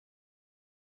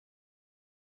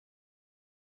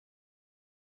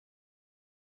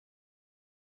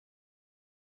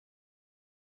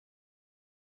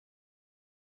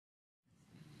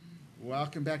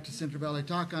Welcome back to Central Valley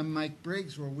Talk. I'm Mike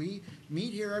Briggs, where we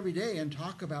meet here every day and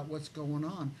talk about what's going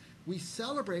on. We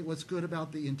celebrate what's good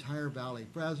about the entire valley,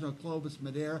 Fresno, Clovis,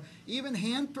 Madera, even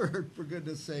Hanford, for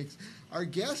goodness sakes. Our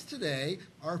guests today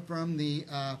are from the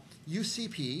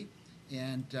UCP,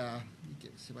 and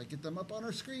see if I get them up on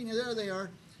our screen. There they are.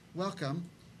 Welcome.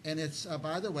 And it's,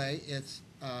 by the way, it's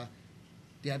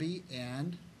Debbie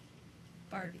and...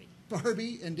 Barbie.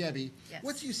 Barbie and Debbie. Yes.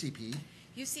 What's UCP?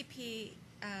 UCP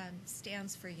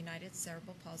stands for United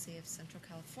Cerebral Palsy of Central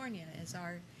California, is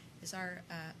our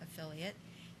affiliate,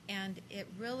 and it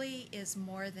really is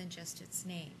more than just its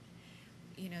name.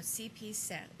 You know, CP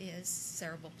is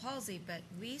cerebral palsy, but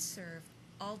we serve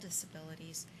all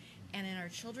disabilities, and in our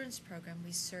children's program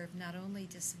we serve not only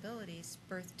disabilities,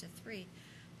 birth to 3,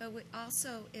 but we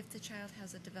also, if the child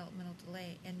has a developmental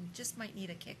delay and just might need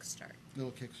a kickstart.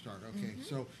 Little kickstart, okay.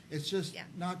 So it's just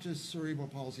not just cerebral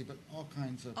palsy, but all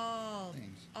kinds of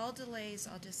things. All delays,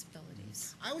 all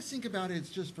disabilities. I always think about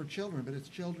it's just for children, but it's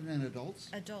children and adults.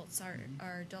 Adults.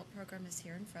 Our adult program is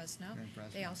here in Fresno.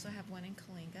 They also have one in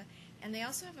Kalinga, and they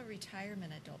also have a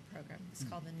retirement adult program. It's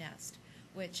called the Nest,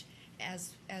 which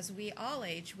as we all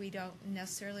age, we don't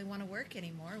necessarily want to work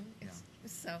anymore.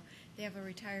 So they have a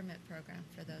retirement program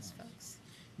for those folks.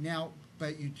 Now,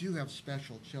 but you do have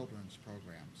special children's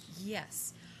programs.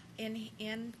 Yes.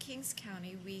 In Kings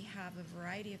County, we have a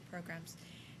variety of programs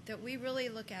that we really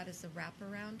look at as a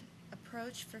wraparound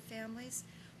approach for families.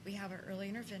 We have our early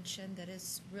intervention that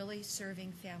is really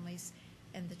serving families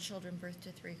and the children birth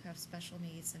to 3 who have special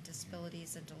needs and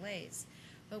disabilities and delays.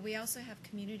 But we also have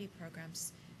community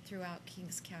programs throughout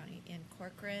Kings County in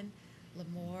Corcoran,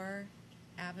 Lemoore,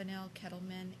 Avenel,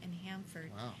 Kettleman, and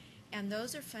Hanford. Wow. And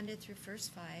those are funded through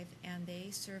First Five, and they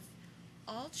serve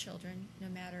all children, no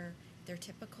matter they're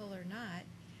typical or not,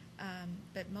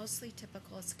 but mostly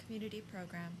typical. It's a community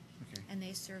program, and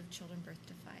they serve children birth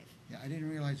to 5. Yeah, I didn't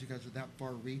realize you guys are that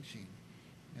far-reaching,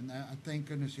 and thank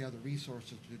goodness you have the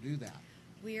resources to do that.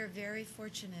 We are very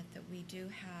fortunate that we do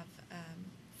have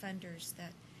funders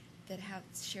that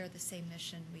share the same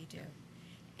mission we do.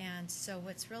 And so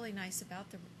what's really nice about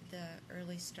the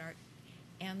Early Start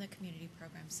and the community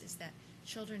programs is that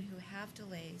children who have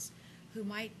delays, who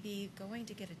might be going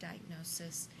to get a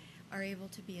diagnosis, are able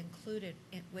to be included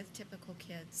with typical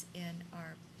kids in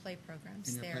our play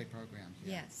programs. In your play programs,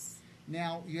 Yes.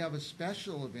 Now, you have a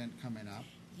special event coming up.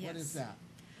 Yes. What is that?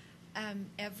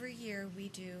 Every year we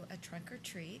do a trunk or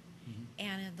treat,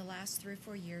 and in the last 3 or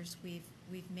 4 years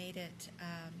we've made it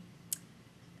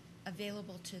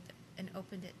available and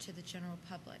opened it to the general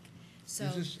public. So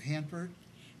is this Hanford?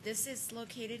 This is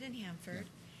located in Hanford,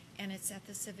 and it's at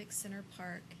the Civic Center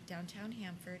Park, downtown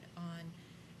Hanford, on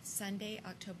Sunday,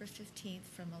 October 15th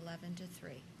from 11 to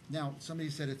 3. Now, somebody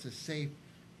said it's a safe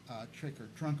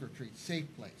trunk or treat, safe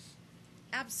place.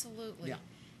 Absolutely. Yeah.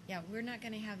 Yeah, we're not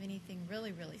going to have anything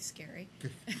really, really scary.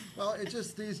 Well, it's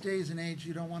just these days and age,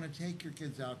 you don't want to take your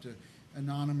kids out to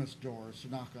anonymous doors to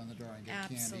knock on the door and get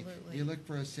Absolutely. candy. You look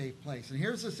for a safe place. And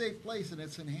here's a safe place, and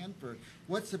it's in Hanford.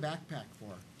 What's the backpack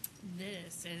for?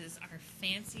 This is our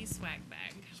fancy swag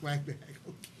bag. Swag bag,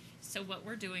 okay. So what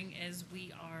we're doing is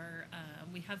we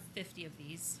have 50 of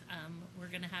these. We're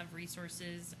going to have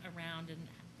resources around, and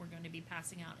we're going to be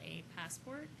passing out a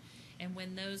passport. And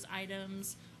when those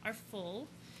items are full,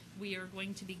 we are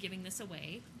going to be giving this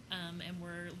away. And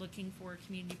we're looking for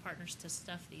community partners to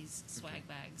stuff these swag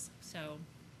bags. So,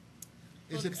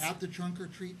 is it at the trunk or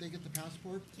treat they get the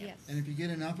passport? Yes. And if you get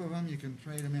enough of them, you can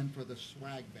trade them in for the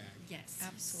swag bag. Yes,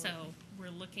 absolutely. So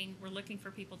we're looking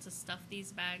for people to stuff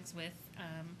these bags with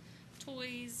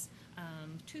toys,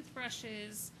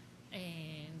 toothbrushes,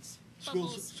 and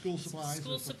bubbles. School supplies.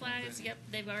 School supplies. Yep,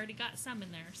 they've already got some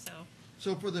in there.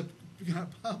 So for the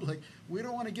public, we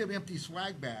don't want to give empty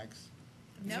swag bags.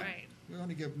 No. That's right. We want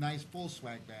to give nice full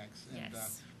swag bags and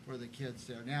Yes. for the kids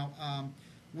there. Now,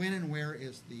 when and where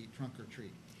is the trunk or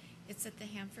treat? It's at the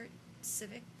Hanford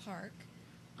Civic Park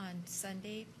on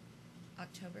Sunday,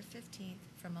 October 15th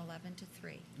from 11 to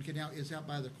 3. Okay, now is that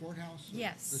by the courthouse?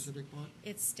 Yes. The Civic Park?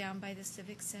 It's down by the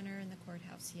Civic Center and the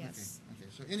courthouse, yes. Okay,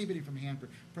 so anybody from Hanford,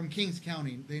 from Kings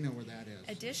County, they know where that is.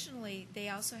 Additionally, they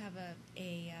also have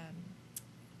a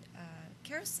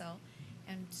carousel,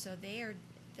 and so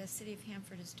the city of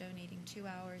Hanford is donating 2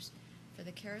 hours for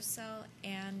the carousel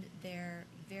and their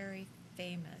very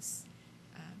famous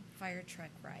fire truck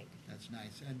ride. That's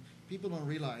nice. And people don't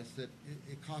realize that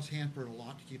it costs Hanford a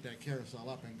lot to keep that carousel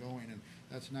up and going, and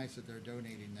that's nice that they're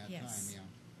donating that time.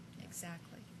 Yeah.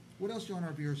 Exactly. What else do you want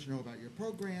our viewers to know about your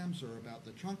programs or about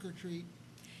the trunk or treat?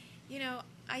 You know,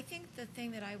 I think the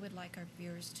thing that I would like our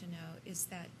viewers to know is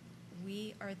that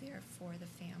we are there for the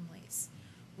families.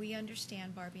 we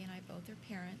understand, Barbie and I both are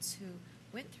parents who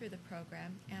went through the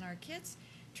program, and our kids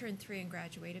turned 3 and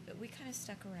graduated, but we kind of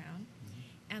stuck around.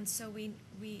 And so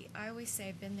I always say,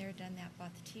 I've been there, done that,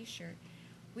 bought the T-shirt.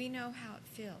 We know how it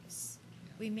feels.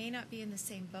 Yeah. We may not be in the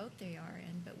same boat they are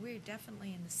in, but we're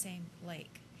definitely in the same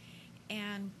lake.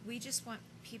 And we just want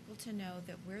people to know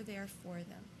that we're there for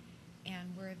them,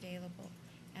 and we're available,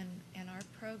 and our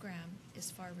program is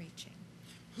far-reaching.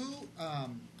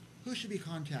 Who should be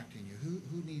contacting you?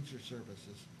 Who needs your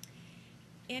services?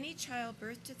 Any child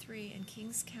birth to 3 in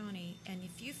Kings County, and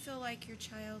if you feel like your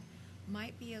child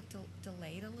might be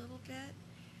delayed a little bit,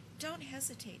 don't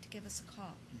hesitate to give us a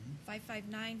call.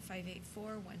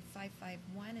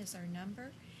 559-584-1551 is our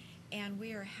number, and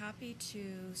we are happy to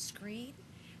screen.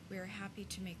 We are happy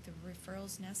to make the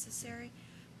referrals necessary.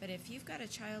 But if you've got a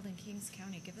child in Kings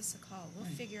County, give us a call. We'll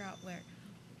Right. figure out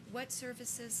what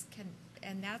services can,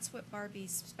 and that's what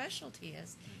Barbie's specialty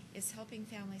is helping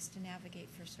families to navigate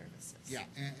for services. Yeah,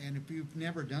 and if you've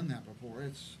never done that before,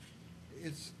 it's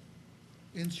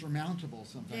insurmountable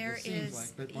sometimes, There it seems is-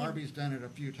 like, but Barbie's done it a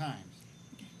few times.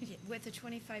 With a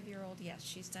 25-year-old, yes,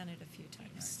 she's done it a few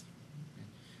times.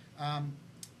 Okay.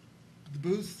 The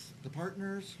booths, the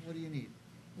partners, what do you need?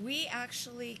 We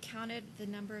actually counted the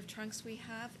number of trunks we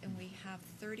have, and we have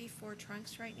 34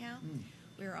 trunks right now.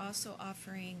 We're also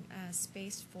offering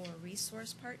space for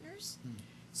resource partners.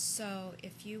 So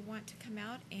if you want to come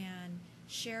out and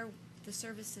share the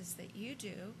services that you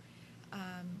do,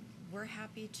 we're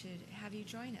happy to have you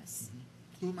join us.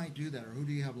 Who might do that, or who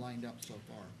do you have lined up so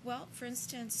far? Well, for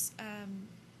instance,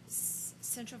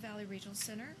 Central Valley Regional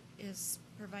Center is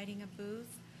providing a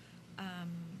booth.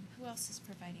 Who else is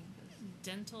providing a booth?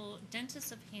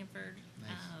 Dentists of Hanford, Nice.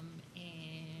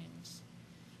 and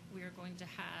we are going to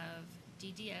have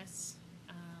DDS,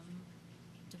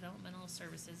 Developmental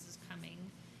Services is coming,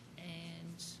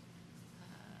 and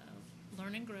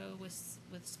Learn and Grow with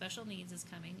special needs is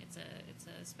coming. It's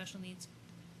a special needs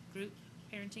group,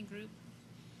 parenting group.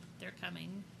 They're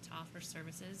coming to offer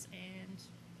services, and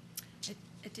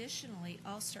Additionally,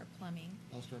 All-Star Plumbing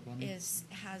All-Star Plumbing?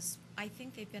 has I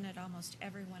think they've been at almost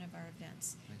every one of our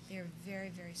events. Nice. They're very,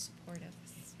 very supportive,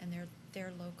 and they're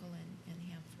local in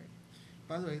Hanford.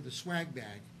 By the way, the swag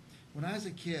bag. When I was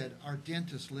a kid, our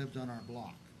dentist lived on our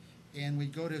block. And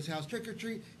we'd go to his house, trick or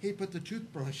treat, he'd put the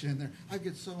toothbrush in there. I'd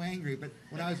get so angry. But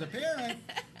when I was a parent,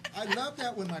 I loved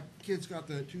that when my kids got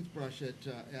the toothbrush at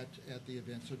the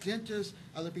event. So dentists,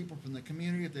 other people from the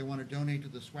community, if they want to donate to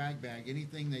the swag bag,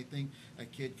 anything they think a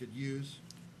kid could use.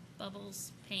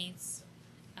 bubbles, paints,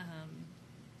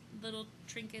 little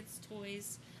trinkets,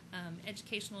 toys,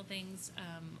 educational things,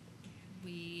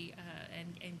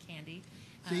 and candy.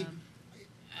 See,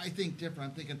 I think different.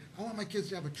 I'm thinking, I want my kids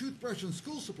to have a toothbrush and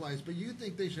school supplies, but you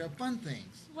think they should have fun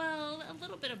things. Well, a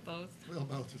little bit of both. Well,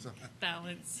 both is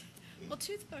Balance. Well,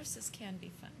 toothbrushes can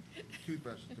be fun.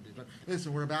 toothbrushes could be fun.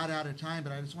 Listen, we're about out of time,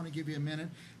 but I just want to give you a minute.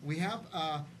 We have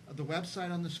the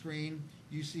website on the screen,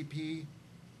 UCP,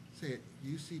 say it,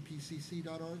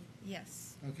 ucpcc.org.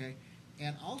 Yes. Okay.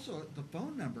 And also, the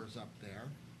phone number's up there.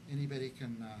 Anybody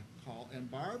can call. And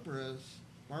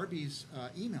Barbie's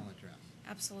email address.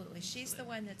 Absolutely. She's the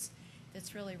one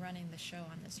that's really running the show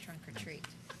on this trunk or treat.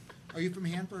 Are you from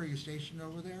Hanford? Are you stationed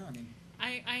over there? I mean,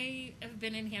 I have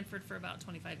been in Hanford for about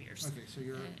 25 years. okay, so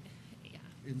you're Yeah.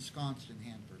 ensconced in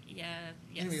Hanford. Yeah.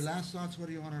 Yes. Anyway, last thoughts. What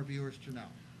do you want our viewers to know?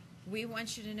 We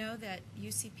want you to know that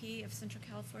UCP of Central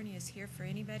California is here for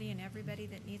anybody and everybody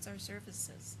that needs our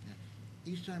services.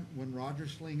 Yeah. Each time when Roger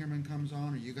Slingerman comes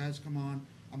on or you guys come on,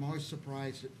 I'm always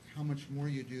surprised at how much more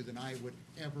you do than I would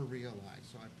ever realize.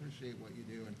 So I appreciate what you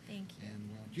do. And, Thank you. And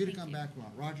we want you to Thank come you. back. We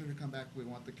want Roger to come back. We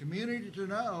want the community to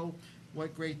know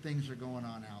what great things are going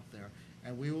on out there.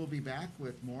 And we will be back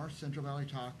with more Central Valley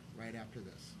Talk right after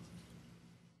this.